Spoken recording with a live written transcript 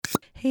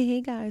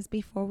Hey guys,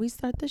 before we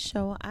start the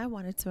show, I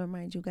wanted to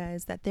remind you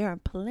guys that there are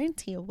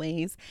plenty of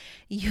ways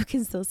you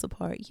can still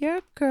support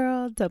your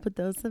girl, Double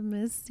Dose of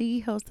Misty,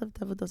 host of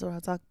Double Dose of Raw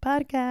Talk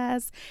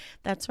podcast.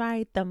 That's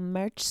right, the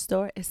merch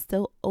store is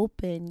still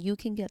open. You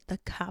can get the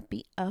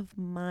copy of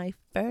my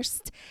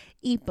first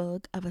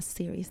ebook of a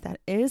series that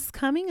is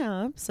coming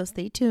up, so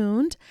stay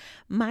tuned.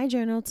 My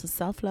journal to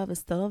self love is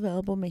still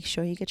available. Make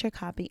sure you get your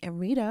copy and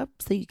read up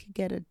so you can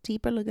get a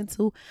deeper look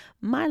into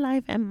my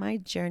life and my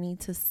journey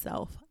to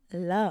self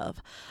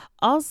love.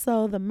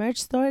 Also, the merch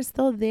store is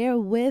still there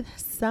with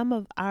some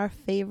of our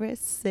favorite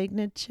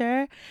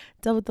signature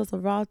Double Dose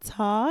of Raw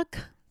Talk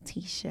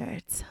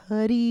t-shirts,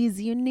 hoodies,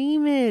 you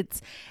name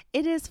it.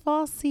 It is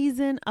fall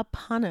season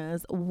upon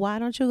us. Why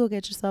don't you go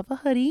get yourself a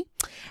hoodie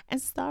and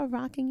start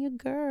rocking your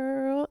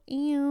girl?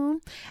 Ew.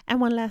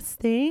 And one last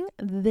thing,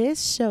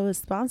 this show is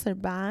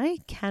sponsored by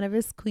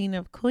Cannabis Queen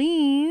of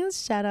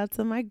Queens. Shout out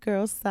to my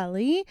girl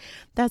Sally.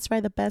 That's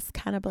right, the best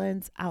cannabis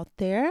blends out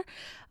there.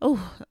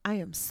 Oh, I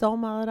am so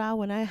mellowed out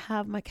when I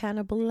have my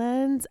cannabis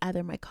blends,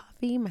 either my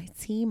coffee, my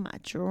tea, my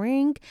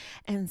drink,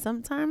 and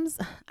sometimes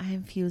I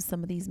infuse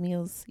some of these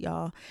meals,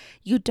 y'all.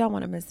 You don't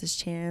want to miss this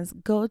chance.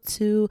 Go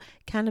to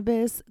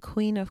Cannabis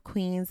Queen of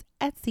Queens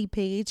Etsy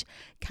page,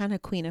 Canna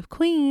Queen of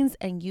Queens,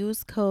 and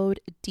use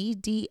code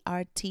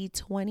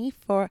DDRT20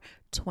 for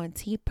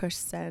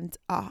 20%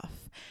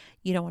 off.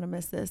 You don't want to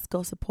miss this.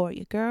 Go support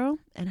your girl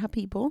and her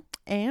people.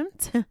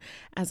 And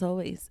as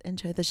always,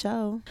 enjoy the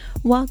show.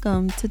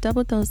 Welcome to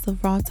Double Dose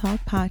of Raw Talk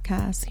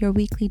podcast, your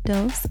weekly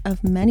dose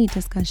of many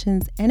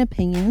discussions and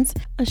opinions,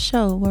 a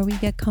show where we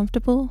get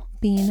comfortable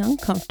being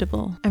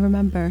uncomfortable. And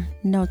remember,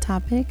 no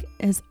topic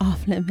is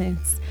off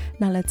limits.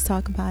 Now let's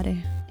talk about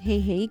it.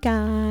 Hey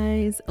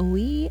guys,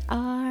 we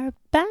are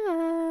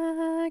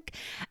back.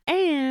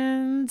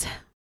 And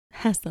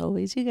as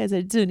always, you guys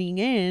are tuning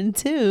in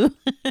to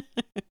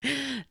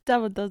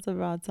Double Dose of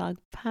Raw Talk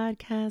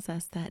podcast,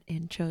 as that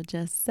intro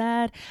just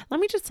said. Let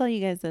me just tell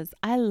you guys this.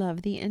 I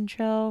love the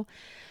intro,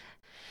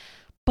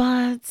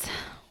 but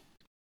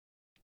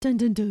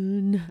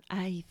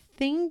I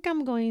think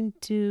I'm going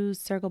to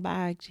circle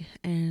back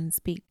and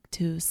speak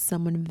to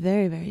someone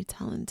very, very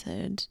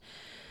talented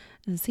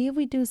and see if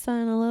we do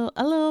something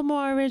a little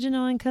more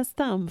original and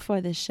custom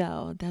for this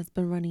show that's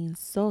been running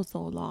so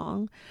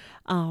long.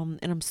 And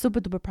I'm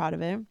super duper proud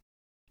of it.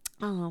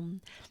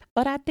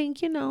 But I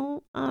think,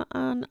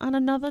 on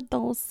another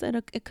dose,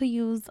 it could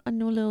use a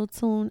new little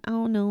tune. I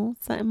don't know,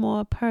 something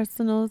more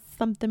personal,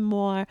 something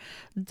more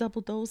double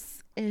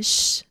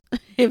dose-ish,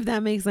 if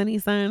that makes any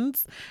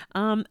sense.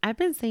 I've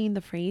been saying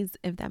the phrase,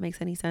 if that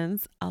makes any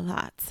sense, a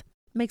lot.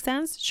 Makes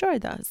sense? Sure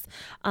it does.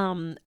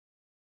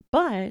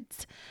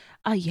 But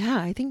yeah,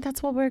 I think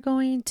that's what we're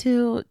going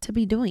to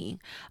be doing.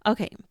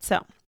 Okay,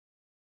 so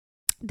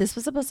this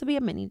was supposed to be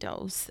a mini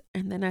dose,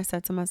 and then I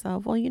said to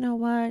myself, well, you know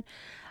what?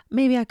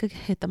 Maybe I could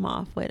hit them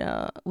off with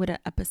an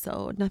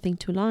episode. Nothing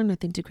too long,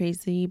 nothing too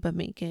crazy, but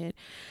make it,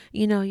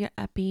 your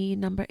epi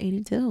number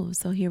 82.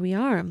 So here we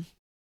are.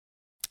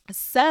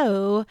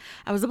 So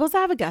I was supposed to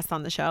have a guest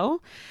on the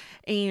show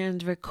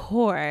and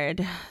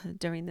record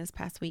during this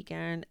past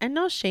weekend, and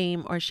no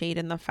shame or shade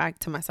in the fact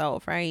to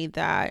myself, right,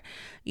 that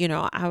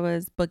I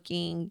was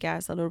booking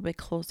guests a little bit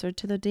closer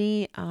to the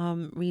date.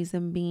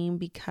 Reason being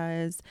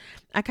because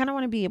I kind of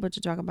want to be able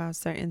to talk about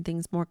certain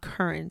things more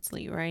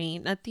currently, right?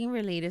 Nothing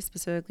related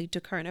specifically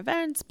to current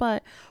events,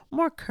 but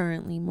more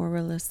currently, more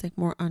realistic,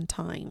 more on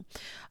time,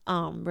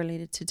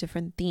 related to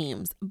different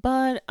themes.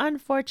 But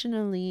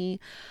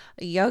unfortunately,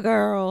 your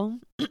girl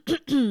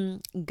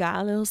got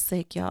a little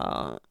sick,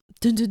 y'all.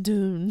 Dun, dun,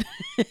 dun.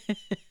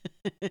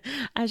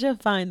 I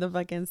should find the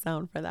fucking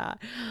sound for that.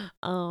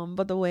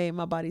 But the way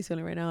my body's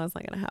feeling right now, it's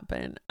not gonna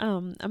happen.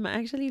 I'm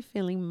actually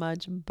feeling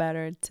much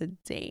better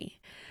today.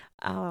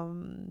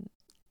 And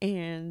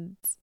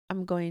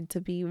I'm going to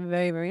be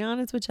very, very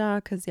honest with y'all,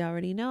 because you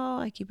already know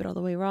I keep it all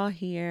the way raw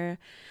here.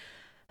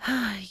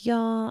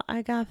 Y'all,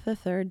 I got the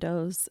third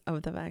dose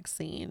of the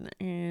vaccine,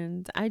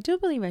 and I do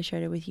believe I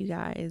shared it with you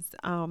guys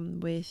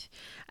with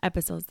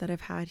episodes that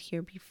I've had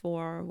here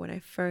before. When I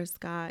first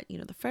got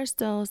the first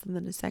dose and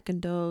then the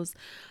second dose,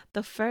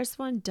 the first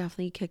one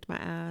definitely kicked my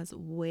ass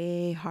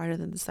way harder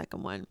than the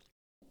second one,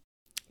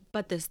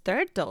 but this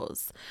third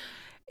dose,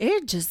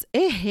 it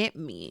hit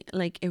me.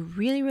 Like, it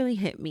really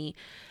hit me.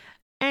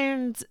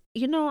 And,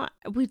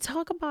 we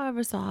talk about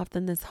ever so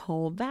often this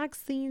whole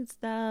vaccine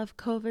stuff,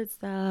 COVID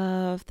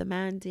stuff, the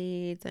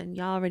mandates, and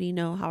y'all already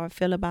know how I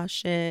feel about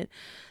shit.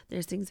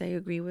 There's things I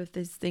agree with,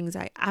 there's things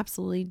I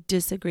absolutely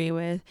disagree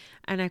with,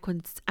 and I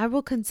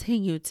will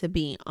continue to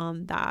be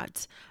on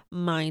that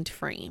mind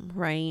frame,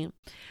 right?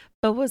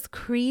 But what's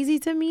crazy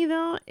to me,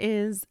 though,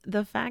 is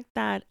the fact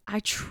that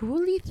I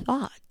truly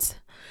thought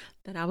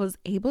that I was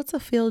able to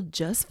feel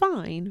just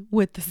fine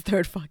with this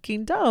third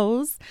fucking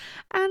dose.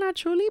 And I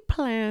truly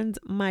planned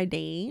my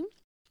days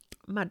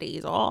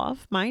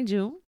off, mind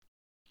you.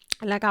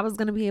 Like, I was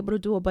going to be able to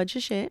do a bunch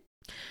of shit.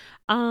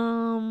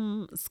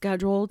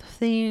 Scheduled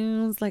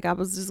things. Like, I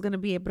was just going to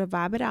be able to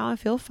vibe it out and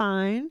feel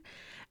fine.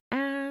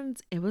 And And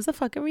it was a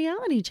fucking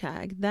reality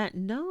check that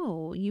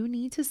no, you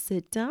need to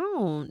sit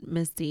down,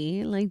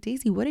 Misty. Like,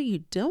 Daisy, what are you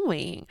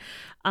doing?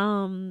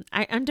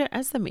 I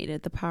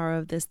underestimated the power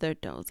of this third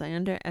dose. I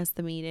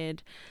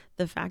underestimated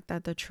the fact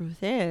that the truth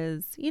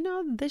is,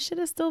 this shit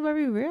is still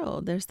very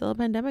real. There's still a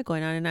pandemic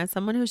going on. And as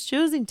someone who's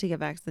choosing to get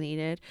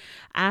vaccinated,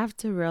 I have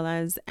to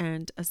realize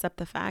and accept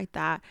the fact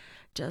that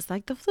just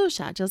like the flu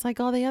shot, just like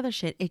all the other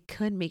shit, it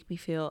could make me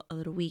feel a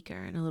little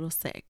weaker and a little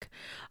sick.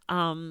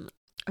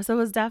 So it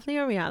was definitely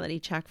a reality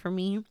check for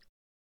me.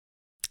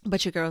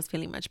 But your girl's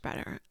feeling much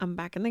better. I'm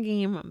back in the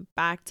game. I'm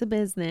back to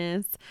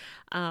business.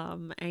 I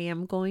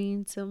am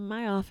going to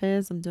my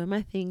office. I'm doing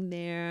my thing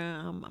there.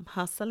 I'm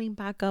hustling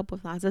back up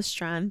with lots of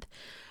strength.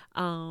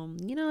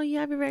 You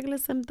have your regular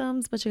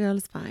symptoms, but your girl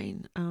is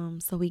fine.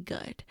 So we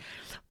good.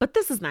 But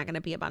this is not going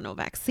to be about no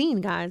vaccine,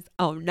 guys.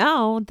 Oh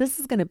no, this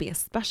is going to be a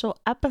special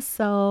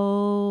episode.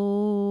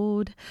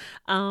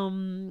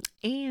 And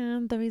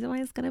the reason why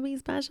it's going to be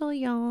special,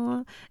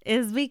 y'all,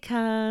 is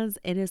because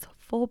it is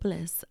full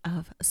bliss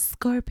of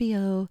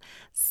Scorpio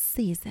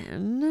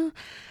season.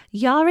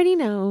 Y'all already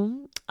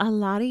know a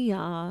lot of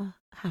y'all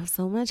have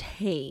so much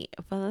hate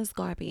for the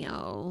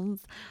Scorpios.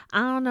 I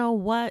don't know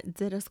what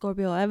did a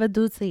Scorpio ever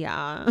do to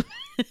y'all.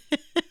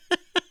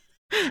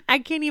 I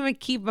can't even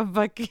keep a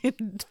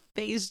fucking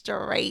face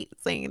straight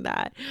saying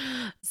that.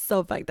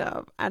 So fucked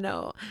up. I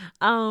know.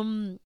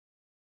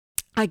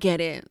 I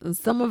get it.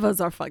 Some of us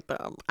are fucked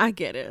up. I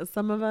get it.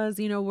 Some of us,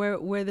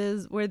 we're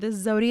this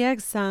zodiac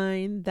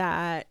sign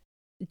that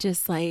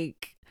just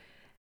like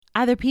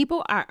either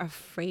people are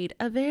afraid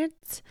of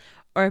it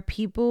or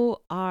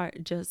people are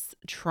just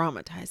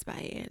traumatized by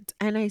it.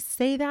 And I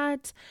say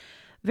that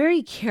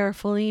very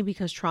carefully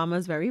because trauma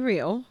is very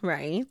real,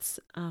 right?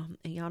 And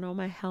y'all know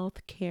my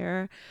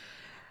healthcare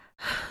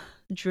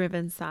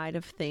driven side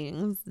of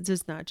things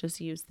does not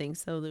just use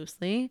things so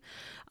loosely,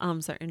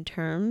 certain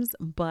terms,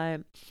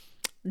 but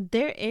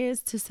there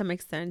is to some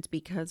extent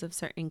because of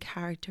certain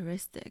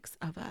characteristics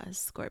of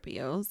us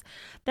Scorpios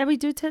that we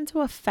do tend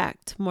to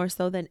affect more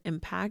so than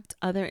impact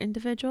other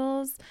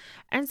individuals.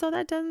 And so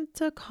that tends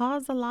to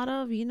cause a lot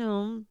of,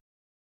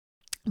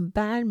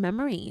 bad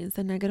memories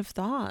and negative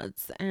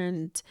thoughts.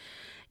 And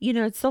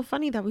it's so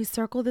funny that we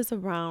circle this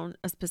around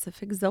a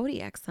specific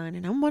zodiac sign.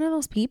 And I'm one of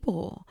those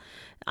people.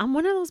 I'm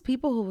one of those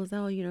people who will say,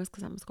 oh, it's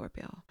because I'm a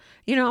Scorpio.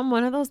 I'm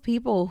one of those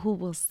people who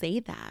will say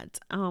that.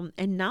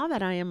 And now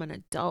that I am an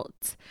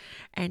adult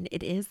and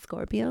it is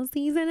Scorpio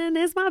season and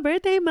it's my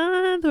birthday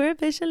month, we're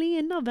officially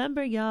in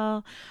November,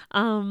 y'all.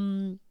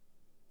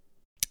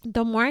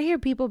 The more I hear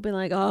people be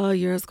like, oh,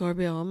 you're a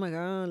Scorpio. Oh my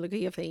God, look at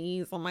your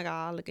face. Oh my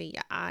God, look at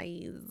your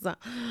eyes.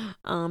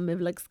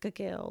 It looks like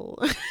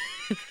kill.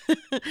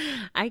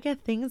 I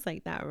get things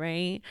like that,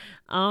 right?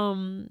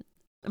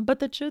 But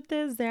the truth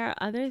is there are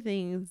other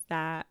things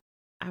that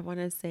I want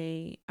to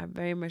say are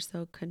very much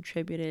so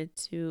contributed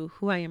to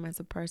who I am as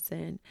a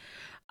person,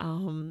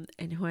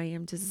 and who I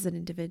am just as an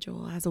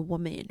individual, as a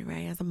woman,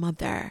 right? As a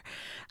mother,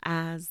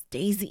 as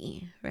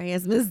Daisy, right?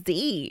 As Miss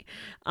D.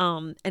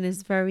 And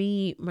it's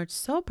very much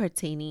so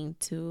pertaining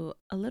to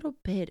a little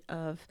bit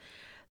of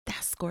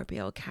that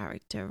Scorpio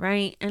character,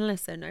 right? And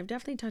listen, I've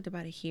definitely talked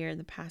about it here in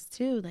the past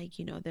too. Like,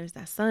 there's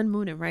that sun,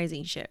 moon, and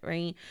rising shit,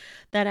 right?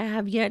 That I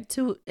have yet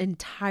to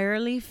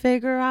entirely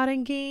figure out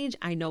and gauge.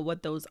 I know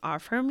what those are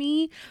for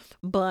me,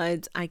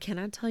 but I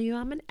cannot tell you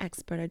I'm an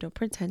expert. I don't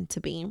pretend to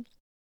be.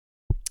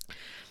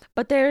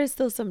 But there is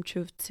still some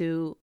truth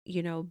to,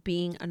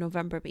 being a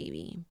November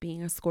baby,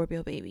 being a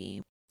Scorpio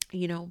baby,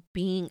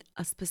 being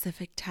a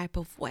specific type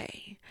of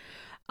way.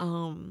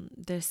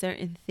 There's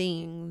certain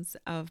things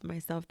of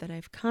myself that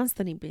I've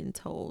constantly been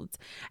told.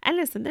 And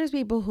listen, there's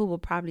people who will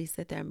probably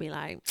sit there and be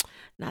like,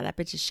 nah, that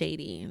bitch is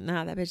shady.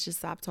 Nah, that bitch just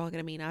stopped talking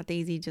to me. Now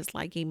Daisy just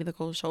like gave me the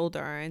cold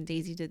shoulder and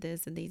Daisy did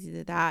this and Daisy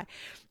did that.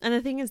 And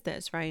the thing is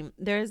this, right?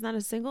 There is not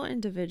a single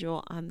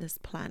individual on this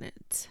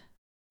planet,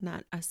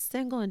 not a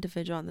single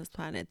individual on this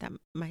planet that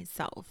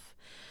myself,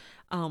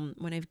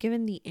 when I've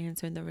given the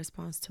answer and the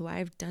response to why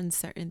I've done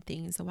certain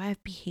things or why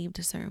I've behaved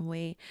a certain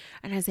way,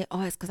 and I say,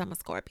 oh, it's because I'm a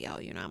Scorpio,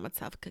 I'm a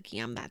tough cookie,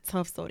 I'm that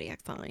tough zodiac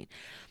sign.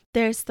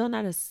 There's still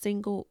not a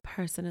single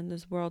person in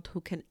this world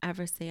who can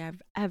ever say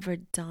I've ever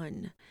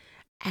done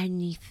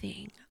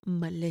anything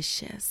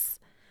malicious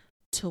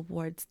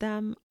towards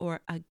them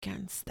or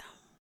against them.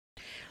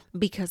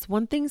 Because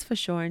one thing's for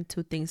sure and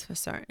two things for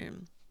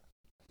certain.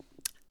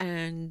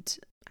 And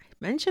I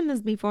mentioned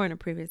this before in a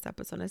previous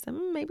episode. I said,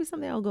 maybe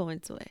someday I'll go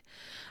into it.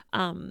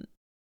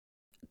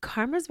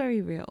 Karma is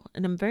very real.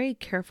 And I'm very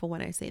careful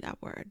when I say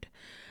that word.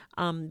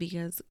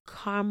 Because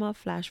karma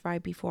flashed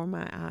right before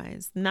my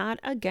eyes. Not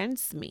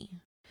against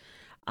me.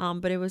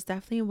 But it was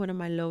definitely one of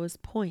my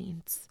lowest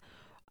points.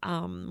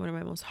 One of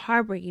my most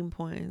heartbreaking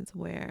points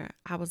where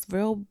I was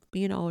real,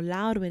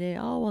 loud with it.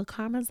 Oh, well,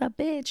 karma's a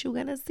bitch. You're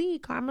going to see.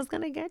 Karma's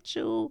going to get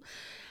you.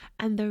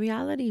 And the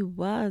reality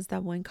was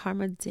that when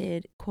karma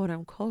did, quote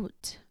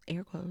unquote,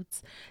 air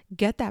quotes,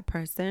 get that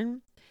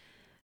person,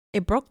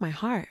 it broke my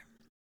heart.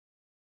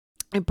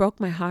 It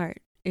broke my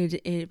heart.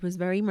 It was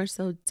very much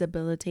so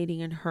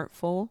debilitating and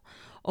hurtful,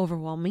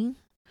 overwhelming.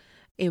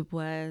 It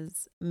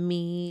was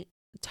me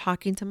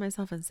talking to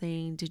myself and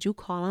saying, did you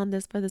call on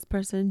this for this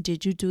person?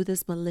 Did you do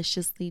this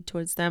maliciously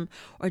towards them?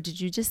 Or did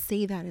you just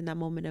say that in that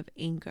moment of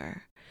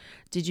anger?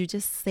 Did you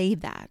just say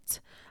that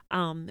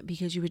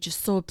because you were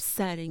just so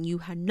upset and you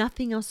had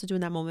nothing else to do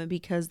in that moment?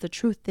 Because the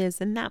truth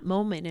is, in that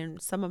moment, in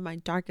some of my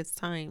darkest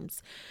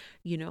times,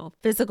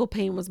 physical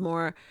pain was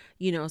more,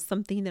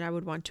 something that I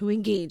would want to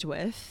engage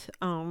with.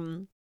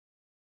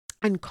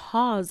 And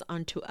cause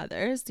onto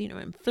others,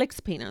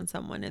 inflict pain on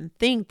someone and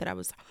think that I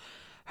was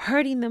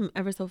hurting them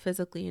ever so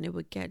physically, and it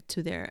would get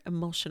to their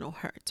emotional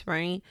hurt,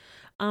 right?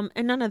 And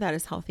none of that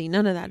is healthy.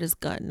 None of that is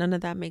good. None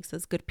of that makes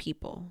us good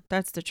people.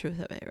 That's the truth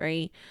of it,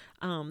 right?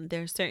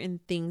 There are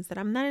certain things that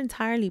I'm not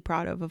entirely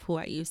proud of who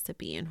I used to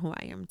be and who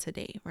I am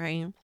today,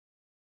 right?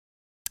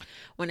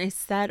 When I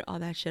said all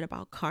that shit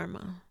about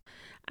karma,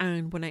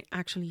 and when I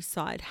actually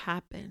saw it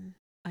happen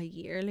a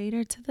year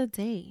later to the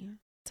day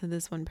to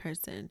this one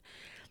person,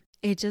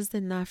 it just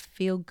did not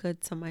feel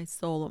good to my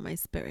soul or my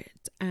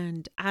spirit.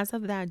 And as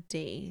of that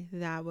day,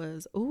 that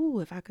was,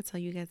 if I could tell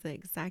you guys the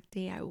exact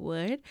day, I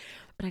would,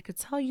 but I could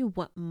tell you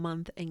what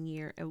month and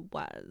year it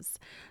was.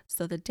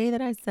 So the day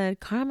that I said,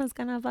 karma's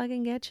gonna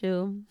fucking get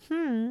you,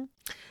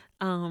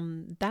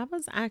 that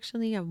was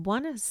actually, I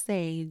want to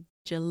say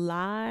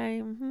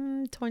July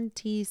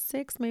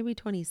 26th, maybe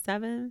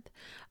 27th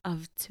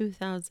of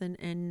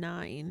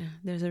 2009.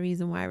 There's a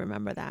reason why I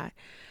remember that.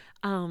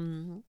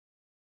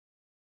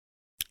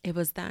 It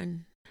was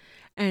then.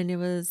 And it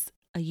was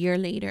a year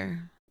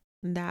later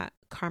that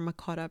karma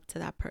caught up to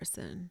that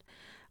person.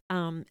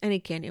 And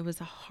again, it was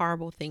a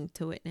horrible thing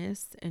to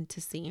witness and to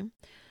see.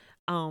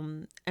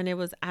 And it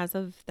was as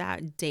of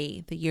that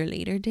day, the year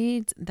later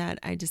date, that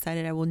I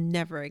decided I will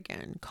never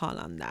again call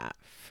on that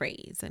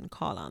phrase and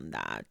call on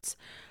that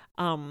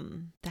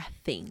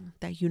thing,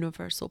 that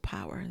universal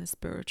power, the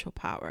spiritual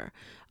power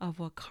of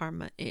what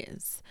karma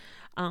is.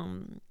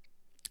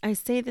 I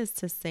say this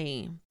to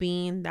say,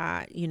 being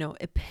that,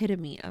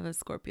 epitome of a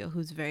Scorpio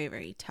who's very,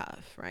 very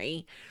tough,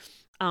 right?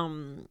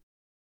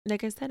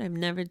 Like I said, I've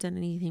never done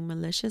anything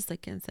malicious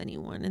against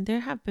anyone. And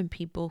there have been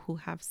people who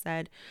have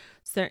said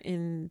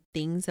certain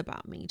things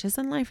about me, just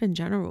in life in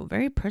general,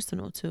 very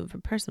personal too, for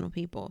personal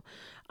people,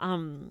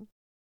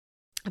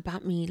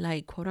 about me,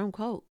 like, quote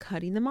unquote,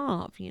 cutting them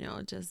off,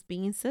 just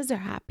being scissor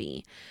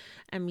happy,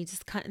 and me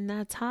just cutting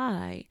that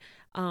tie,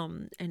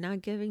 and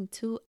not giving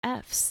two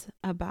F's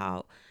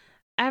about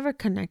ever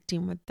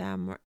connecting with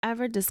them or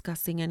ever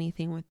discussing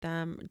anything with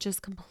them,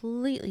 just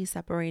completely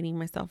separating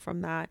myself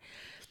from that.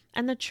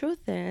 And the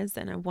truth is,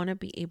 and I want to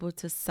be able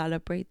to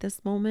celebrate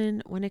this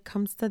moment when it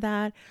comes to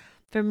that,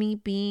 for me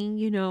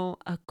being, a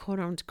quote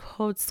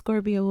unquote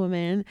Scorpio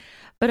woman,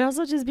 but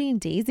also just being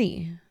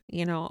Daisy,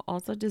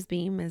 also just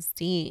being Miss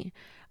D.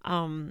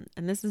 And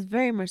this is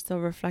very much so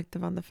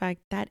reflective on the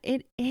fact that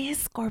it is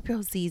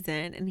Scorpio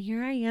season. And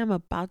here I am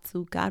about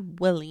to, God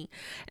willing,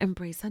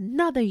 embrace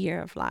another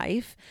year of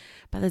life.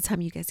 By the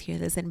time you guys hear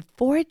this, in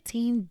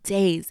 14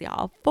 days,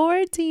 y'all,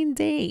 14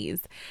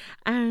 days.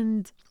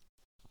 And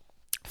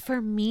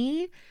for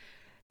me,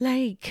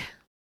 like,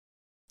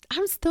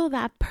 I'm still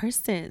that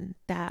person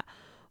that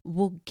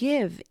will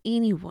give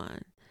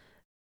anyone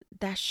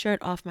that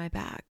shirt off my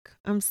back.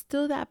 I'm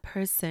still that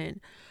person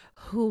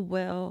who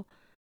will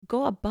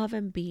go above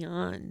and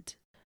beyond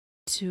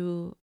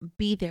to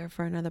be there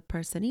for another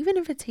person, even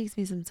if it takes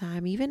me some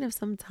time, even if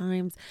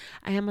sometimes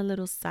I am a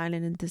little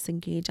silent and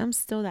disengaged. I'm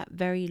still that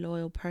very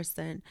loyal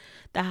person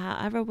that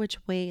however which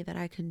way that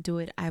I can do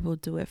it, I will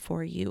do it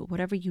for you.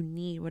 Whatever you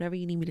need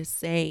me to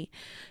say,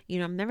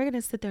 I'm never going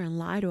to sit there and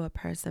lie to a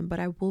person, but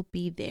I will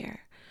be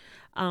there.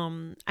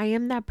 I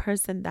am that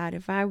person that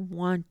if I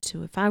want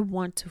to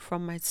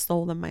from my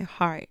soul and my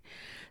heart,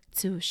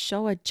 to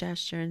show a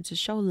gesture and to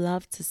show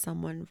love to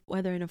someone,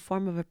 whether in a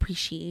form of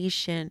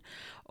appreciation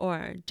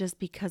or just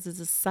because it's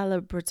a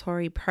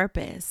celebratory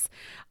purpose,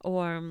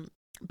 or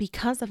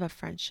because of a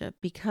friendship,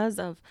 because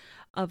of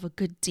a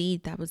good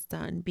deed that was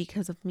done,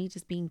 because of me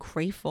just being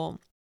grateful,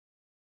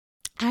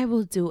 I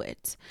will do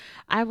it.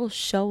 I will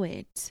show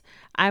it.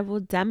 I will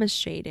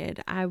demonstrate it.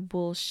 I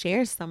will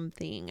share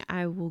something.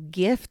 I will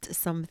gift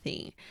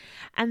something.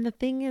 And the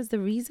thing is, the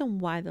reason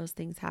why those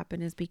things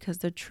happen is because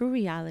the true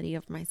reality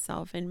of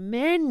myself, and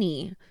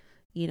many,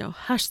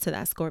 hush to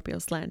that Scorpio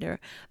slander,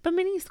 but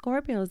many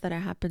Scorpios that I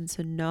happen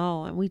to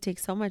know, and we take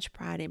so much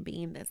pride in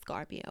being this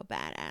Scorpio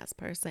badass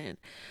person.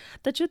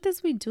 The truth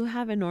is, we do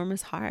have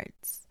enormous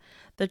hearts.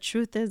 The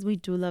truth is, we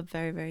do love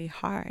very, very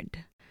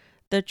hard.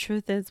 The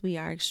truth is, we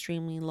are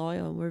extremely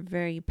loyal. We're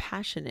very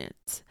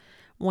passionate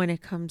when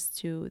it comes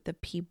to the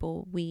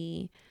people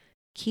we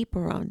keep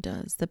around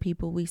us, the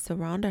people we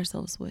surround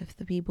ourselves with,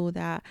 the people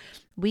that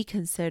we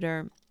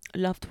consider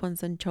loved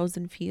ones and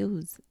chosen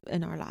fews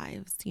in our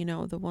lives,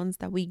 the ones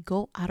that we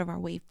go out of our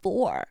way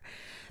for,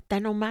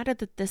 that no matter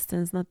the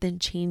distance, nothing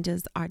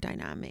changes our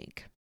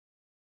dynamic.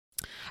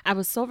 I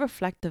was so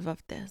reflective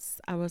of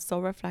this. I was so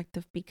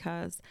reflective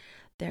because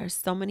there are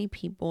so many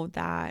people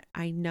that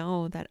I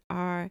know that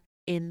are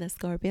in the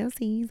Scorpio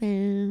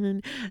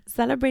season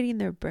celebrating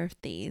their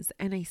birthdays,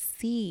 and I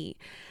see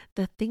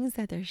the things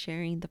that they're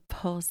sharing, the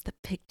posts, the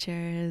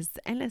pictures.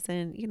 And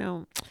listen,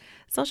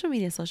 social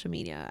media is social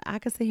media. I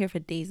could sit here for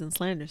days and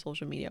slander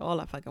social media all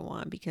I fucking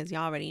want, because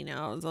y'all already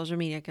know social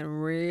media can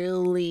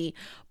really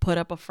put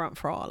up a front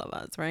for all of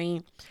us,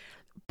 right?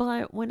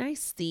 But when I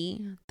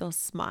see those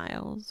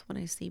smiles, when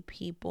I see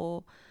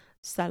people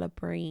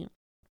celebrate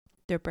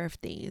their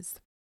birthdays,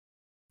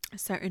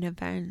 certain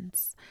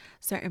events,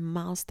 certain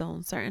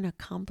milestones, certain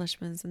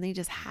accomplishments, and they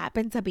just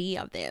happen to be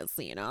of this,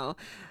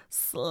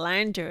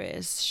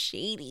 slanderous,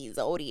 shady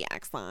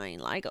zodiac sign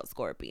like a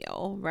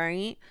Scorpio,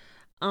 right?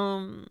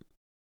 Um,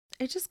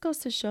 it just goes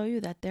to show you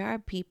that there are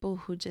people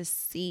who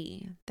just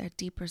see that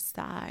deeper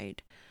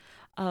side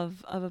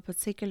of a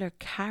particular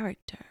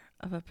character,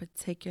 of a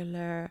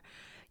particular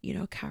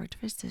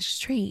characteristics,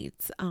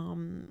 traits,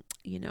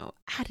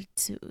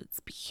 attitudes,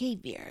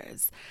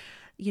 behaviors.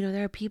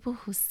 There are people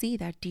who see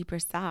that deeper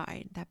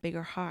side, that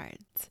bigger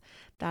heart,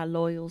 that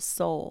loyal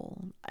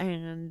soul.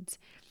 And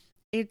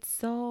it's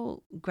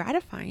so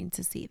gratifying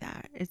to see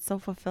that. It's so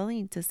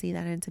fulfilling to see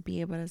that and to be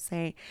able to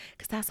say,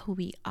 because that's who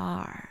we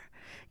are.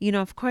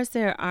 Of course,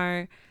 there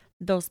are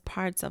those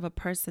parts of a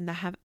person that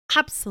have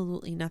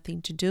absolutely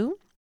nothing to do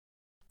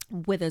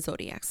with a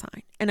zodiac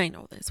sign. And I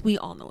know this. We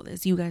all know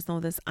this. You guys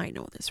know this. I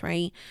know this,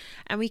 right?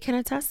 And we can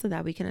attest to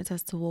that. We can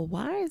attest to, well,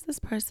 why is this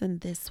person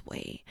this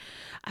way?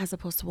 As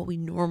opposed to what we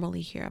normally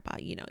hear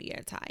about,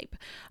 your type.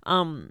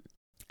 And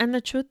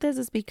the truth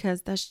is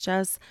because that's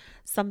just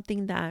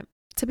something that,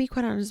 to be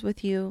quite honest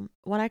with you,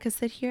 what I could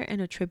sit here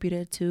and attribute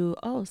it to,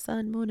 oh,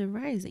 sun, moon, and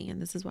rising,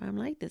 and this is why I'm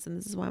like this, and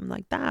this is why I'm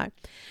like that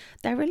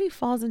really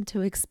falls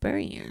into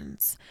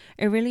experience.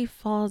 It really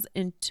falls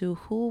into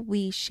who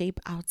we shape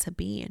out to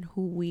be and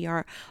who we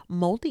are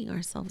molding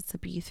ourselves to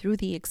be through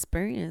the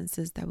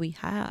experiences that we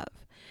have.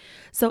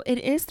 So it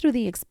is through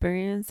the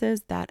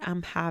experiences that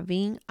I'm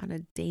having on a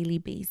daily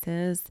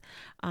basis,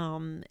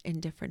 in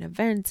different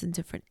events, in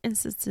different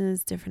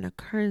instances, different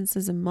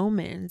occurrences and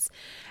moments.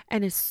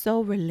 And it's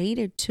so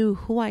related to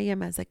who I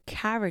am as a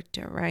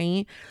character,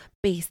 right?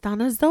 Based on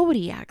a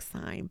zodiac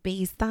sign,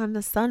 based on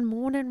the sun,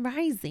 moon, and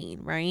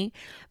rising, right?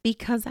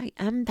 Because I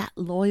am that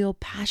loyal,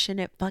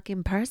 passionate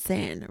fucking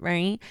person,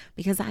 right?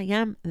 Because I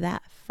am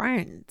that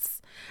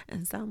friends.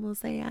 And some will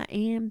say I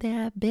am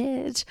that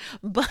bitch.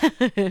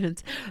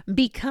 But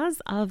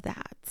because of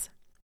that,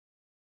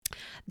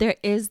 there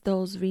is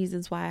those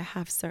reasons why I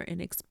have certain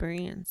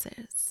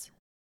experiences.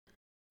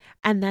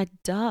 And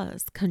that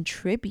does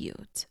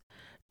contribute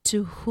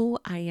to who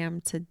I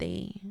am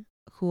today,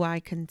 who I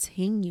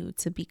continue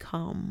to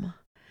become,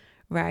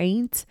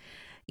 right?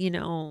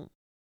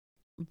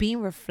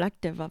 Being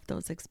reflective of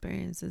those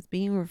experiences,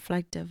 being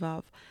reflective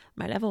of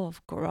my level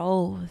of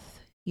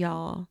growth,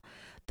 y'all.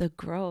 The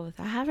growth.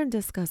 I haven't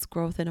discussed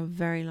growth in a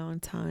very long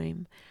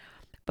time,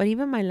 but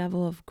even my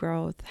level of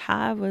growth,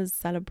 how I was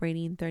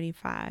celebrating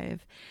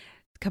 35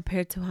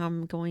 compared to how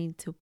I'm going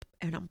to,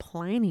 and I'm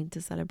planning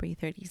to celebrate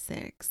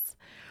 36.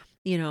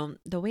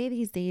 The way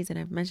these days, and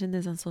I've mentioned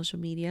this on social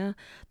media,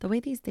 the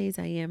way these days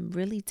I am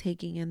really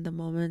taking in the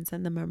moments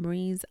and the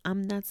memories.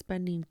 I'm not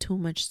spending too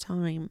much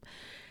time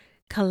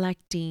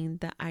collecting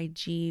the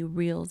IG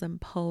reels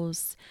and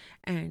posts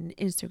and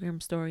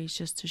Instagram stories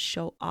just to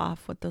show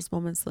off what those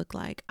moments look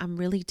like. I'm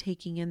really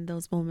taking in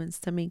those moments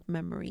to make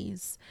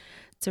memories,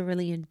 to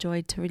really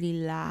enjoy, to really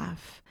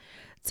laugh,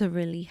 to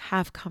really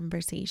have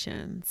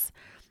conversations.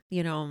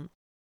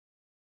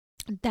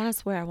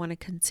 That's where I want to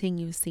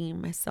continue seeing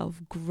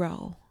myself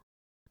grow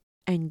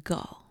and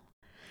go.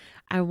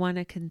 I want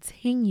to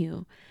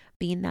continue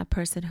being that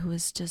person who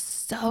is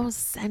just so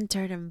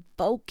centered and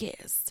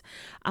focused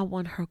on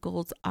what her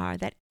goals are,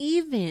 that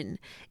even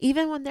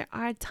when there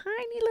are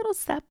tiny little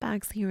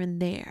setbacks here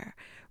and there,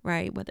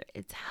 right? Whether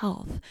it's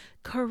health,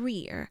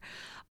 career,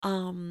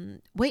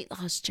 weight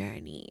loss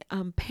journey,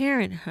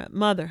 parenthood,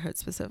 motherhood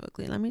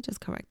specifically. Let me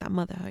just correct that,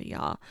 motherhood,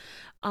 y'all.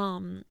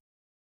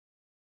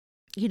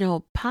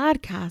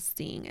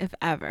 Podcasting, if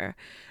ever,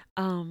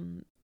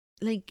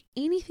 like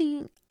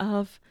anything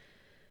of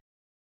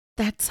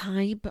that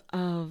type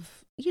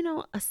of,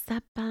 a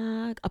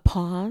setback, a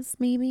pause,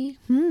 maybe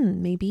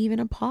even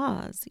a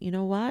pause. You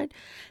know what?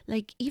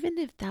 Like, even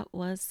if that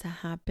was to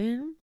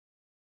happen,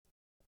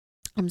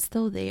 I'm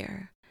still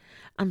there.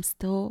 I'm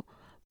still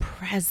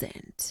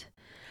present.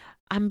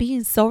 I'm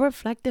being so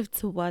reflective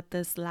to what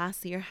this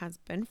last year has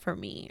been for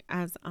me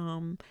as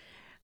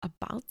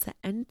about to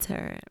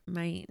enter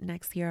my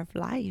next year of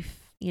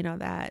life.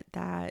 That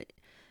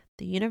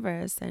the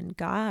universe and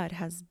God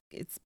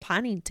it's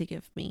planning to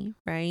give me,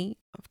 right?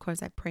 Of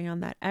course, I pray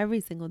on that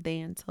every single day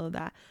until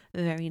that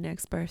very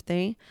next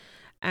birthday.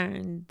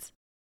 And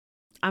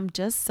I'm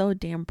just so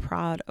damn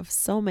proud of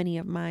so many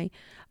of my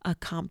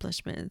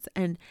accomplishments.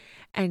 And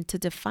to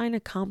define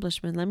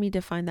accomplishment, let me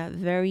define that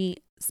very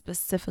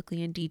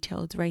specifically and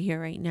detailed right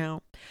here, right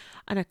now.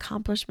 An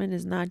accomplishment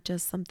is not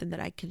just something that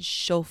I can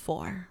show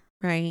for,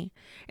 right?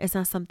 It's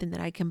not something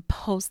that I can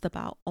post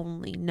about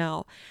only.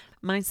 No,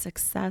 my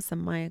success and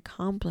my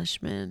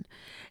accomplishment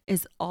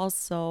is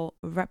also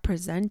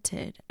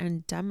represented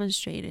and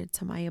demonstrated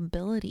to my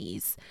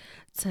abilities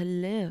to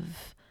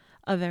live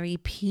a very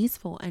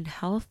peaceful and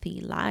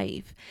healthy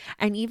life.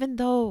 And even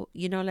though,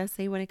 let's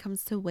say when it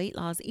comes to weight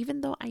loss,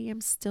 even though I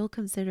am still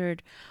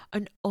considered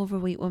an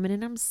overweight woman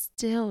and I'm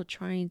still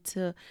trying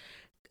to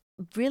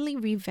really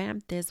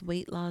revamp this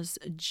weight loss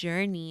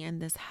journey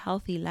and this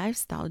healthy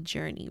lifestyle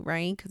journey,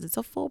 right? Because it's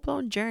a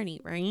full-blown journey,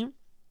 right?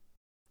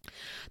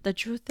 The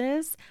truth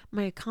is,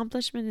 my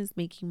accomplishment is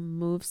making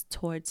moves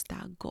towards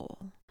that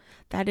goal.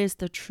 That is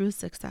the true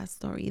success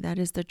story. That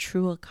is the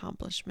true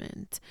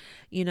accomplishment.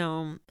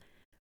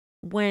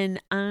 When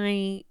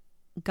I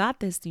got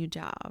this new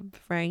job,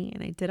 right,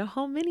 and I did a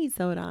whole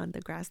mini-sode on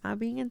the grass not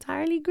being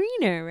entirely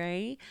greener,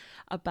 right,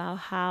 about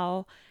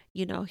how,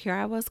 here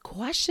I was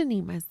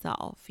questioning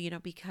myself,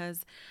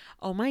 because,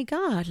 oh my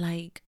God,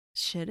 like,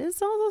 shit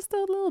is also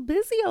still a little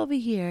busy over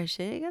here.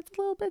 Shit gets a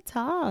little bit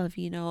tough.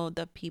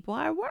 The people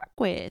I work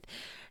with,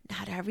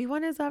 not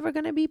everyone is ever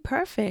going to be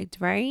perfect,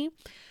 right?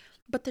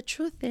 But the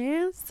truth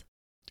is,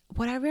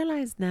 what I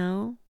realize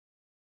now,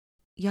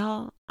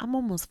 y'all, I'm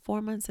almost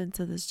 4 months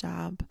into this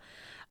job.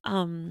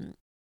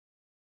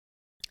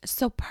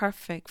 So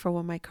perfect for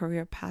what my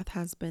career path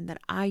has been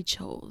that I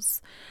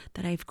chose,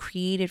 that I've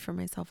created for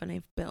myself and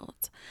I've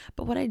built.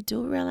 But what I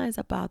do realize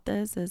about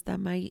this is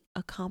that my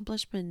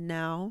accomplishment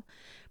now,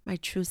 my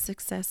true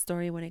success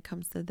story when it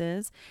comes to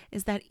this,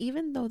 is that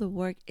even though the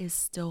work is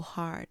still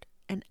hard,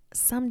 and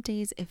some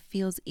days it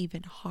feels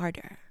even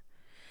harder,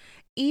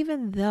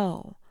 even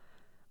though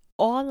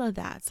all of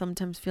that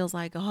sometimes feels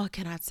like, oh, I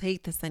cannot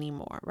take this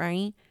anymore,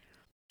 right?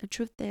 The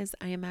truth is,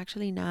 I am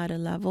actually now at a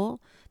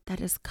level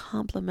that is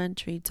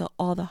complementary to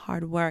all the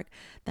hard work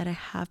that I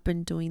have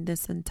been doing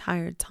this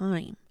entire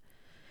time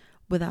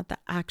without the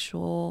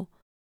actual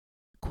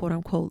quote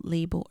unquote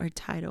label or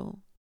title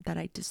that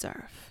I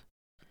deserve.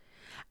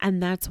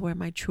 And that's where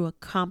my true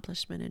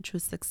accomplishment and true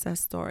success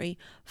story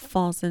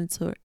falls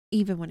into,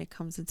 even when it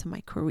comes into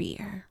my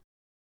career.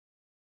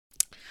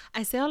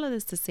 I say all of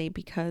this to say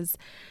because,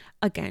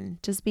 again,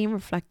 just being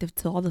reflective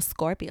to all the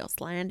Scorpio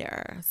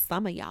slander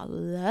some of y'all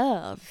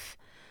love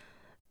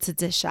to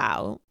dish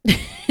out.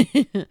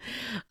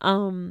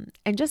 And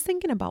just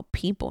thinking about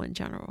people in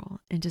general,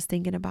 and just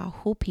thinking about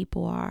who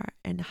people are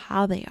and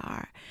how they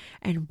are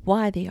and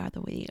why they are the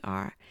way they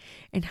are,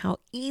 and how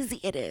easy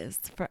it is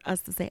for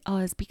us to say, oh,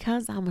 it's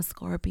because I'm a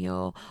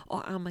Scorpio,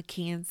 or I'm a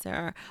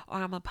Cancer, or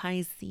I'm a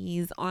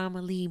Pisces, or I'm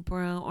a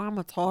Libra, or I'm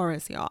a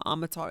Taurus. Y'all,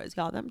 I'm a Taurus.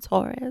 Y'all, them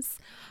Taurus,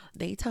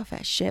 they tough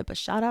as shit. But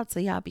shout out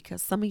to y'all,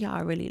 because some of y'all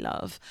I really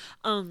love.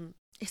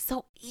 It's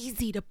so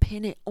easy to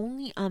pin it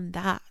only on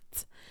that.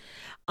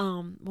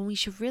 When we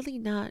should really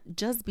not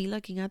just be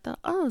looking at the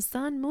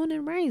sun, moon,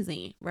 and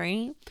rising,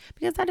 right?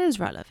 Because that is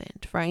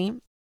relevant, right?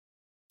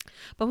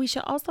 But we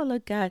should also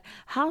look at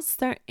how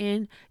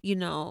certain,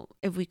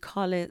 if we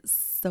call it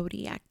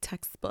zodiac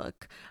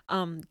textbook,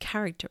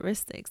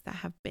 characteristics that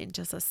have been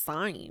just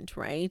assigned,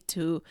 right,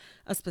 to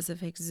a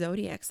specific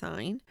zodiac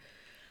sign,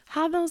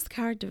 how those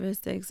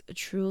characteristics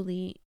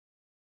truly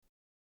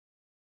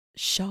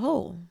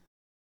show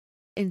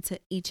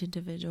into each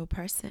individual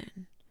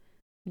person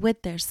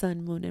with their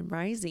sun, moon, and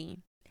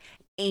rising,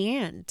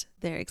 and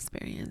their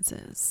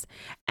experiences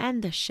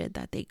and the shit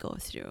that they go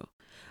through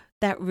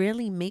that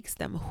really makes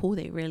them who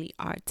they really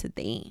are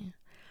today.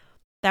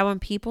 That when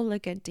people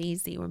look at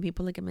Daisy, when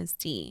people look at Miss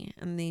D,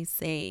 and they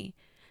say,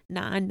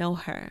 nah, I know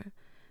her,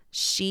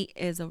 she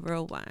is a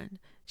real one,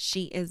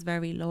 she is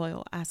very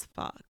loyal as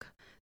fuck,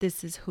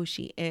 this is who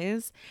she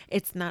is.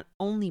 It's not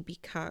only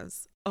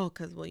because, well,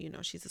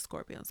 she's a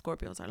Scorpio and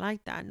Scorpios are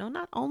like that. No,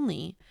 not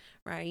only,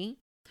 right?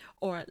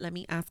 Or let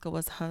me ask her,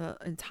 what's her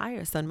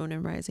entire sun, moon,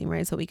 and rising,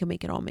 right? So we can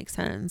make it all make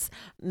sense.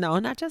 No,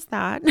 not just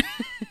that,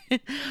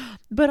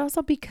 but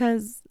also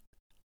because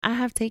I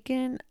have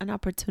taken an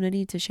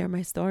opportunity to share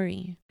my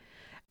story.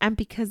 And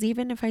because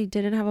even if I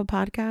didn't have a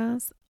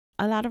podcast,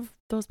 a lot of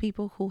those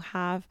people who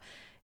have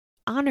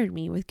honored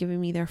me with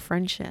giving me their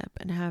friendship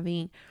and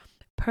having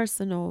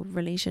personal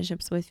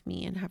relationships with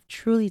me and have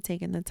truly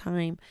taken the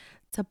time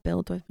to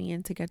build with me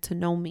and to get to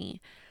know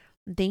me,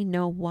 they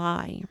know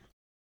why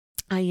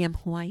I am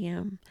who I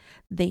am.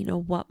 They know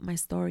what my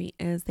story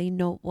is. They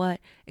know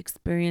what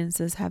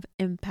experiences have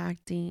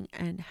impacting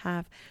and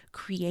have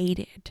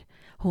created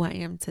who I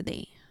am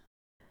today.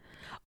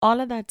 All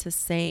of that to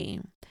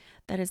say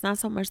that it's not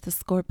so much the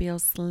Scorpio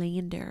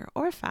slander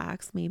or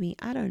facts, maybe,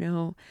 I don't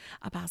know,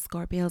 about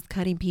Scorpios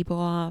cutting people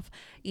off,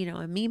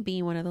 and me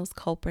being one of those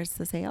culprits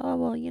to say, oh,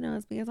 well,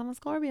 it's because I'm a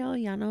Scorpio,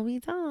 y'all know me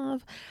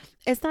tough.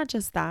 It's not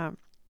just that.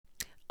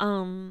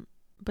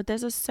 But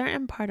there's a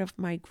certain part of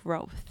my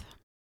growth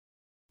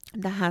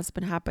that has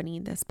been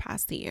happening this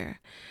past year,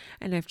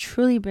 and I've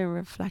truly been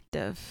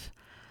reflective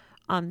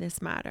on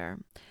this matter.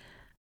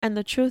 And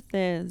the truth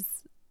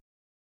is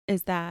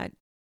that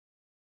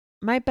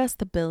my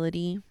best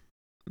ability,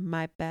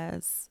 my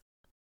best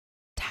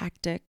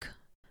tactic,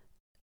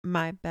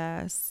 my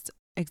best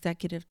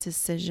executive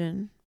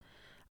decision,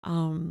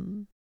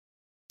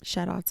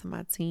 shout out to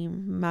my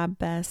team, my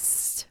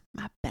best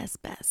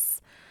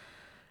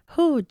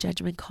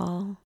judgment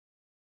call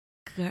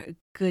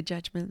good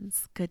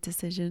judgments, good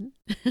decision.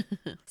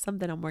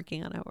 Something I'm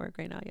working on at work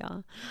right now,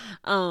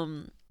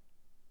 y'all.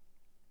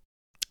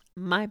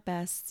 My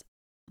best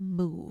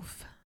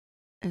move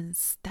and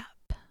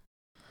step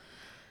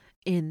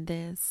in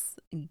this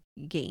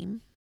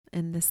game,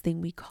 in this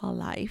thing we call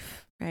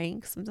life,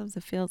 right? Sometimes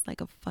it feels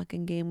like a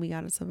fucking game we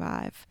gotta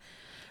survive.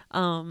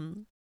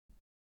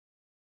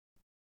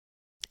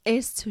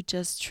 Is to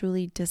just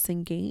truly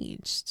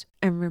disengage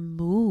and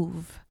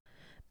remove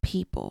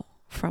people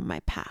from my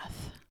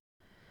path.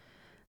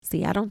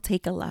 See, I don't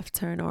take a left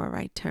turn or a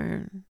right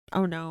turn.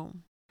 Oh no.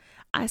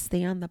 I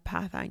stay on the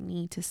path I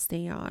need to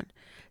stay on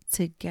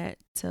to get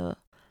to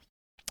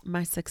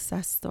my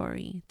success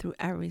story through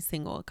every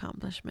single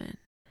accomplishment.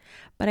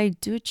 But I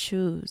do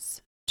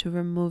choose to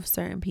remove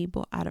certain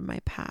people out of my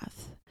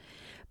path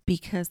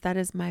because that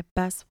is my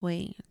best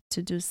way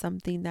to do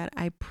something that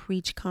I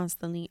preach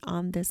constantly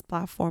on this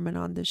platform and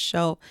on this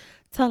show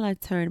till I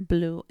turn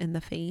blue in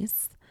the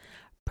face.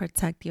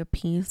 Protect your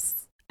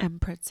peace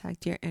and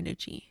protect your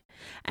energy.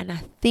 And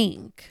I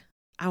think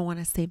I want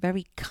to say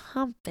very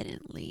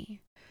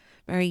confidently,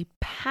 very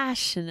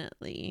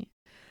passionately,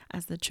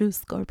 as the true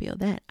Scorpio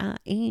that I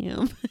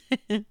am.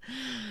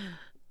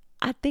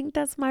 I think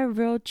that's my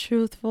real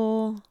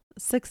truthful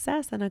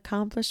success and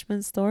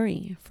accomplishment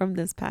story from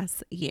this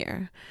past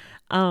year.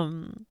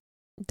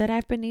 That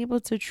I've been able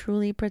to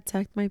truly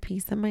protect my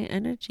peace and my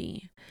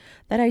energy.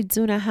 That I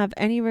do not have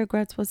any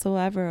regrets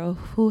whatsoever of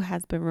who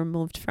has been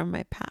removed from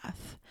my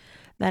path.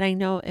 That I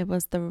know it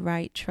was the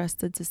right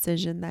trusted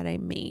decision that I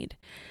made.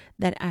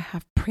 That I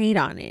have prayed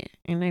on it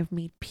and I've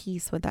made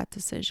peace with that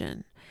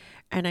decision.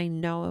 And I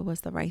know it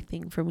was the right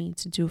thing for me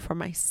to do for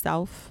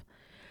myself,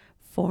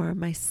 for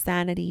my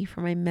sanity,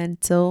 for my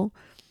mental,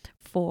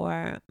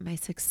 for my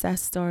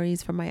success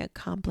stories, for my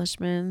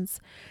accomplishments,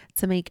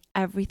 to make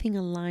everything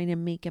align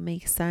and make it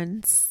make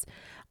sense,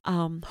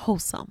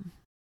 wholesome,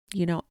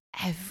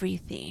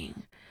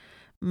 everything.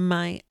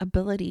 My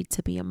ability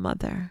to be a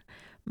mother,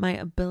 my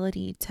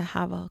ability to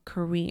have a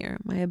career,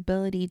 my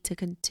ability to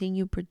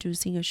continue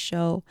producing a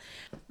show,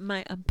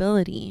 my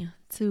ability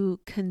to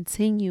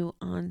continue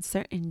on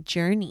certain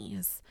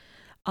journeys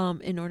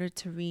in order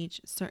to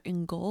reach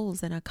certain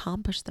goals and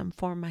accomplish them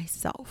for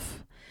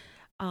myself.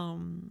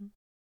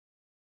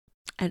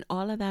 And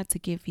all of that to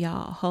give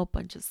y'all a whole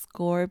bunch of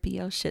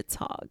Scorpio shit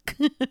talk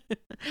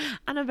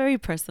on a very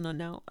personal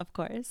note, of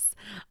course.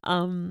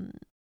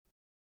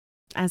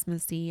 As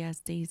Missy, as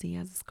Daisy,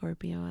 as a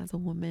Scorpio, as a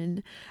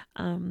woman,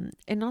 and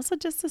also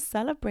just to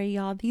celebrate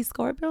y'all, these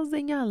Scorpios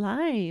in your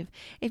life.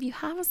 If you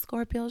have a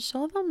Scorpio,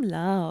 show them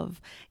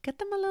love, get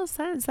them a little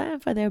something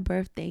for their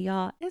birthday,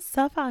 y'all. It's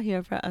tough out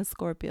here for us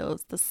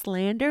Scorpios. The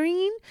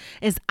slandering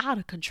is out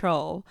of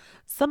control.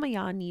 Some of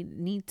y'all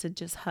need to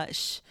just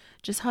hush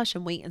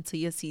and wait until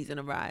your season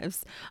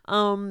arrives.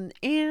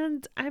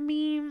 And I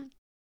mean,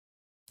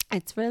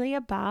 it's really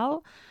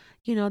about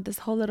this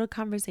whole little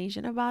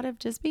conversation about it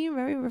just being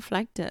very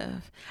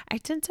reflective. I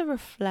tend to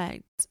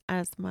reflect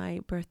as my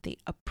birthday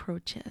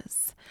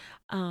approaches.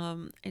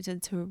 I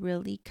tend to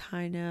really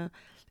kind of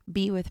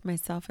be with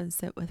myself and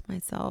sit with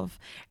myself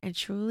and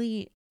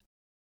truly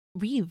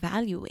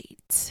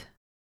reevaluate.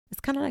 It's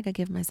kind of like I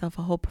give myself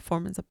a whole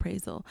performance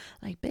appraisal.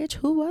 Like, bitch,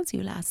 who was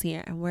you last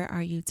year and where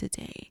are you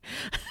today?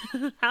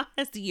 How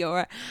has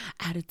your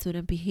attitude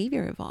and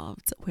behavior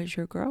evolved? Where's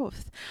your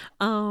growth?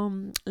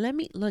 Let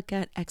me look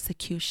at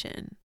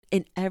execution.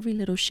 In every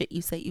little shit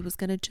you said you was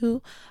gonna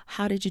do,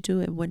 how did you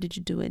do it? When did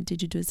you do it? And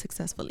did you do it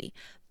successfully?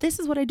 This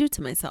is what I do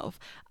to myself.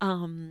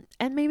 And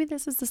maybe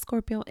this is the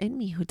Scorpio in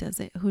me who does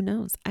it. Who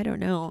knows? I don't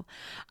know.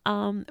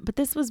 But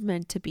this was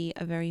meant to be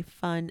a very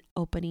fun,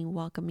 opening,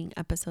 welcoming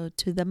episode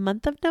to the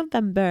month of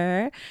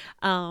November,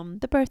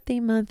 the birthday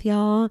month,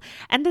 y'all.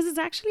 And this is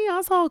actually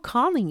also a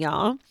calling,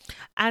 y'all.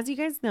 As you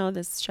guys know,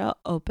 this show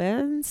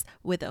opens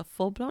with a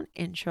full-blown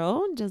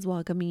intro, just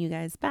welcoming you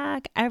guys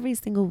back every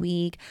single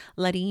week,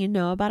 letting you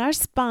know about our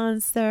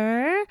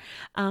sponsor,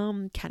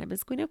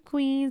 Cannabis Queen of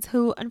Queens,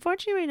 who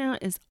unfortunately right now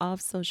is off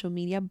social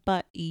media,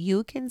 but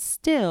you can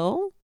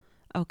still,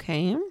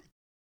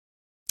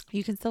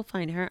 you can still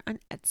find her on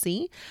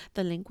Etsy.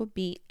 The link will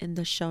be in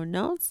the show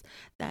notes.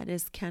 That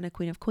is Canna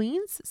Queen of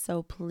Queens.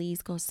 So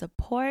please go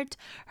support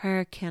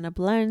her. Canna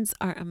blends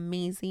are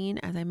amazing.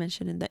 As I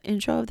mentioned in the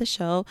intro of the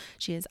show,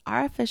 she is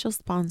our official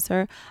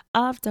sponsor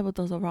of Double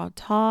Dose of Raw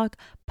Talk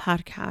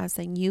podcast.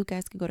 And you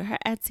guys can go to her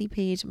Etsy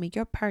page, make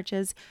your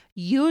purchase.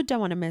 You don't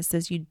want to miss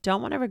this. You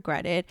don't want to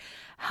regret it.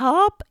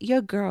 Help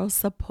your girl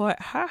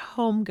support her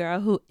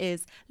homegirl who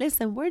is,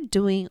 listen, we're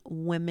doing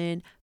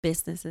women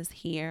businesses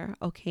here,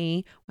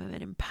 okay?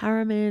 Women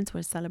empowerment,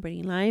 we're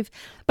celebrating life.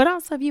 But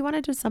also, if you want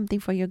to do something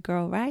for your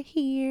girl right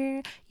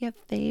here, your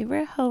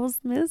favorite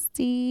host, Miss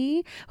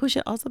D, who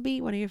should also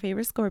be one of your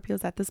favorite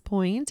Scorpios at this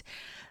point,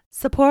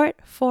 support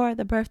for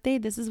the birthday.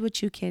 This is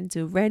what you can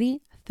do.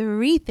 Ready?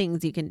 3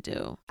 things you can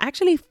do.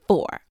 Actually,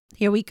 4.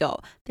 here we go.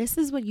 This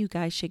is what you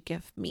guys should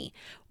give me.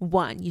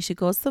 1, you should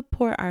go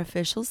support our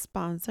official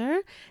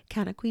sponsor,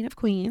 Canna Queen of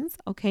Queens.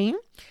 Okay.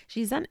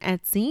 She's on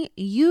Etsy.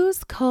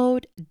 Use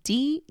code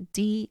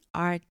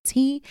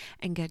DDRT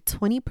and get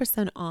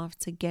 20% off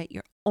to get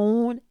your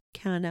own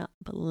Canna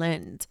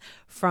blend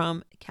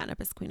from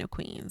Cannabis Queen of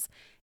Queens.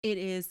 It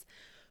is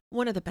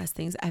one of the best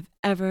things I've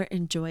ever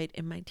enjoyed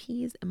in my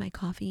teas, in my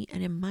coffee,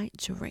 and in my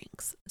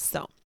drinks.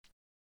 So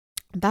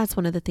that's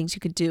one of the things you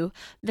could do.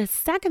 The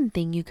second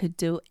thing you could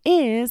do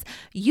is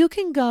you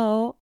can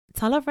go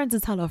tell a friend to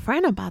tell a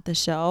friend about the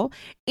show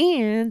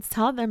and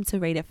tell them to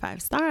rate it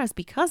 5 stars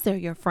because they're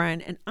your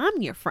friend and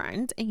I'm your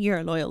friend and you're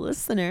a loyal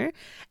listener.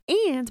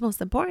 And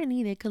most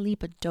importantly, they could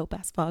leave a dope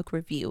as fuck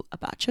review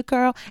about your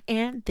girl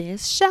and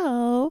this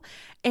show.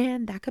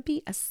 And that could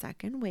be a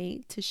second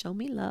way to show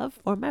me love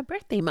for my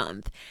birthday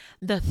month.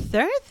 The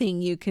third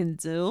thing you can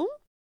do,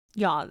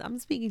 y'all, I'm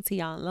speaking to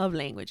y'all in love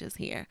languages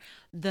here.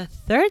 The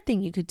third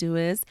thing you could do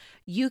is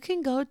you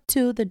can go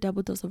to the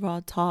Double Dose of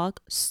Raw Talk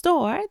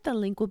store. The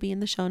link will be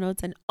in the show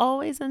notes and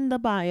always in the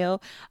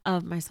bio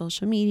of my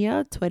social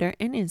media, Twitter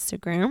and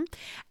Instagram.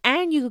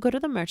 And you could go to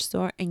the merch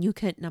store and you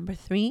could, number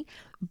 3,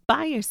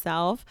 buy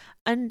yourself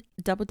a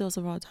Double Dose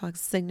of Raw Talk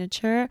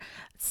signature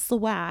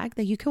swag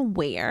that you can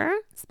wear,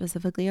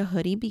 specifically a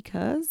hoodie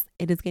because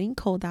it is getting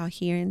cold out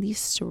here in these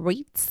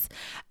streets.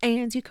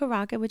 And you can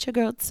rock it with your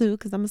girl too,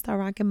 because I'm gonna start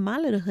rocking my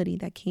little hoodie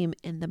that came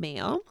in the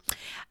mail.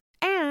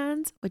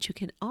 And what you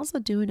can also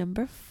do,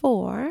 number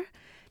 4,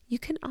 you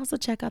can also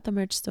check out the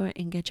merch store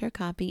and get your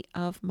copy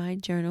of my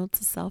Journal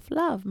to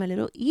Self-Love, my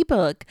little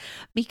ebook,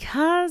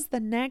 because the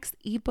next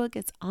ebook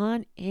is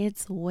on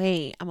its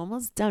way. I'm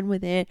almost done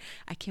with it.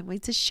 I can't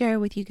wait to share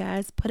with you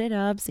guys, put it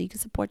up so you can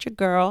support your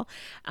girl,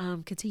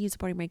 continue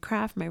supporting my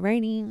craft, my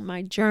writing,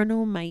 my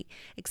journal, my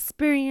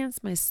experience,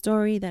 my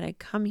story that I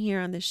come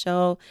here on the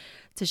show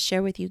to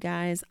share with you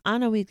guys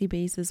on a weekly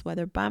basis,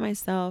 whether by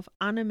myself,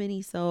 on a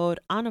mini-sode,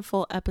 on a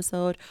full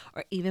episode,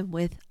 or even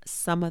with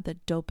some of the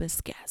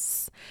dopest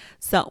guests.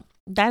 So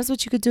that's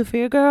what you could do for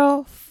your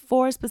girl.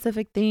 4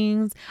 specific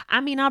things. I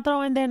mean, I'll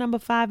throw in there number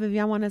 5 if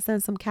y'all want to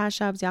send some cash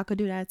apps. Y'all could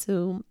do that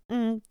too.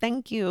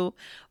 Thank you.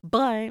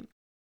 But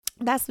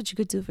that's what you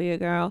could do for your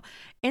girl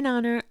in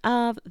honor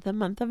of the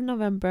month of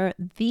November,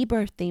 the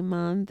birthday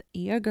month,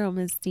 your girl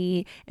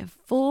Misty, in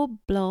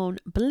full-blown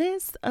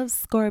bliss of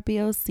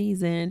Scorpio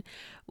season.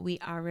 We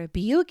are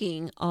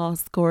rebuking all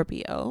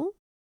Scorpio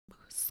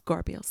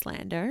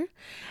slander,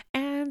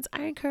 and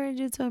I encourage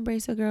you to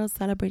embrace your girl,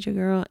 celebrate your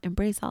girl,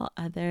 embrace all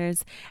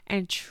others,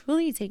 and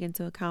truly take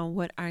into account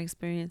what our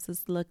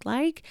experiences look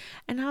like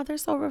and how they're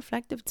so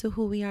reflective to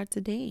who we are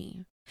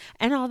today.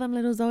 And all them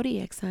little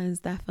zodiac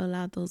signs that fill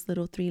out those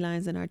little 3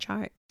 lines in our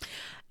chart.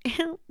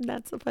 And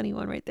that's a funny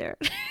one right there.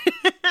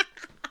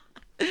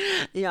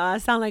 Yeah, I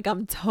sound like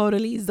I'm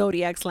totally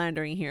zodiac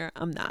slandering here.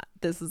 I'm not.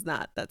 This is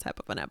not that type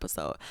of an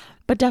episode,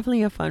 but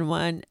definitely a fun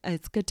one.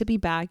 It's good to be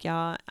back,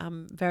 y'all.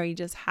 I'm very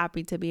just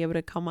happy to be able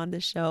to come on the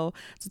show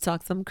to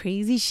talk some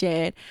crazy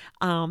shit,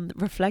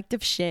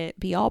 reflective shit,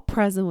 be all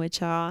present with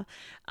y'all,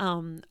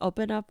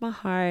 open up my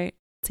heart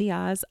to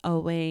y'all as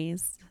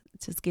always.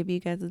 Just give you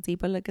guys a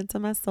deeper look into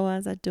my soul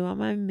as I do on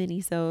my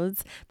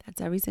mini-sodes.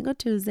 That's every single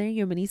Tuesday,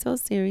 your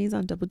mini-sode series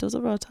on Double Dose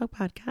of Raw Talk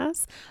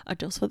podcast, A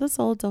Dose for the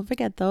Soul. Don't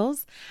forget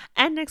those.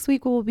 And next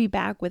week we will be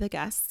back with a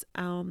guest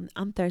on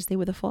Thursday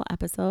with a full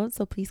episode.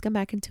 So please come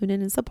back and tune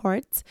in and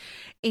support.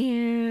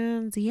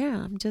 And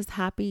yeah, I'm just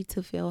happy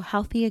to feel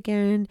healthy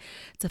again,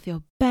 to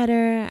feel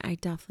better. I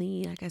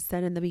definitely, like I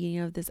said in the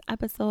beginning of this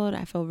episode,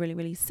 I feel really,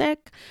 really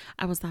sick.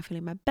 I was not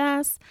feeling my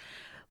best.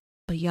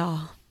 But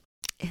y'all,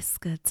 it's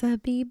good to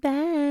be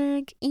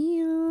back.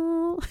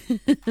 Ew.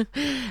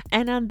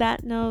 And on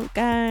that note,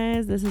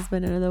 guys, this has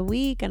been another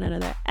week and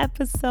another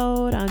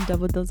episode on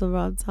Double Dose of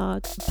Raw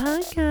Talk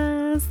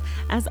podcast.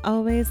 As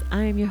always,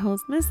 I am your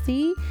host,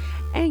 Misty,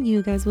 and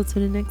you guys will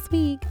tune in next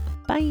week.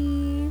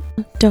 Bye.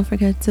 Don't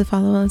forget to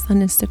follow us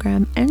on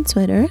Instagram and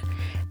Twitter,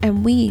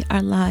 and we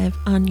are live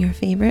on your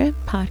favorite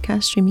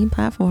podcast streaming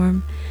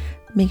platform.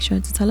 Make sure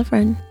to tell a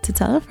friend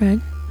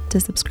to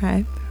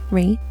subscribe,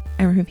 rate,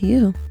 and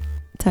review.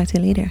 Talk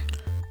to you later.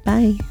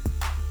 Bye.